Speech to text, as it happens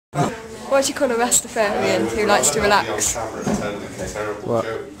What do you call a Rastafarian who likes to relax? What?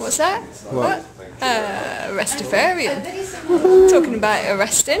 What's that? What? Rastafarian. Talking about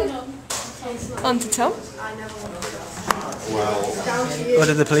arresting. On to Tom. What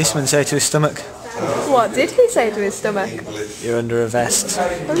did the policeman say to his stomach? What did he say to his stomach? You're under a vest.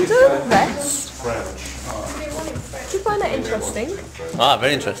 Under a vest? Do you find that interesting? Ah,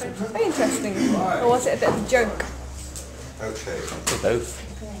 very interesting. Very interesting. Or was it a bit of a joke? Both.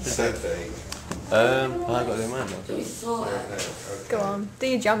 I've got to do mine now. Go on. Do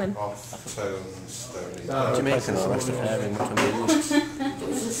your jamming. Jamaicans, Rastafarian, which one do you use?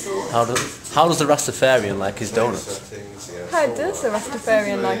 How does the Rastafarian like his donuts? How does the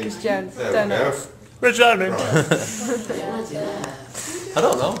Rastafarian like his donuts? Returning. I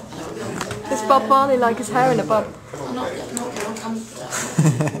don't know. Does Bob Marley like his hair in a bob?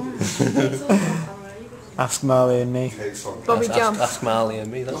 Ask Marley and me. Bobby Jam. Ask Marley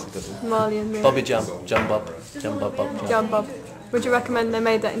and me, that's a good one. Marley and me. Bobby Jam. Jam Bob. Jam Bob Bob Jam. Jam Bob. Would you recommend they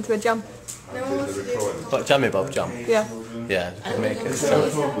made that into a jam? What, Jammy Bob Jam? Yeah. Yeah, you can make it. So,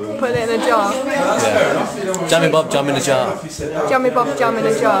 Put it in a jar. yeah. Jammy Bob Jam in a jar. Jammy Bob Jam in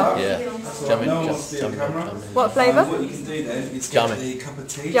a jar. Yeah. Jammy Bob Jam. What flavour? Jammy.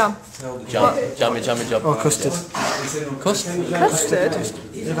 Jam. Jammy Job. Or custard. Custard? Custard?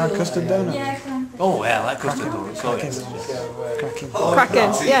 You've had custard donut? Oh yeah, I like custard donuts. Oh, yes.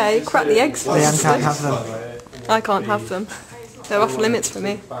 Cracking. Yeah, you crack the eggs Leanne first. can't have them. I can't have them. They're off limits for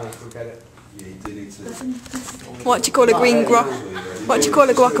me. What do you call a green What do you call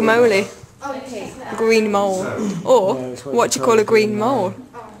a guacamole? A green mole. Or what do you call a green mole?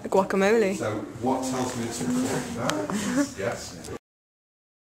 A guacamole.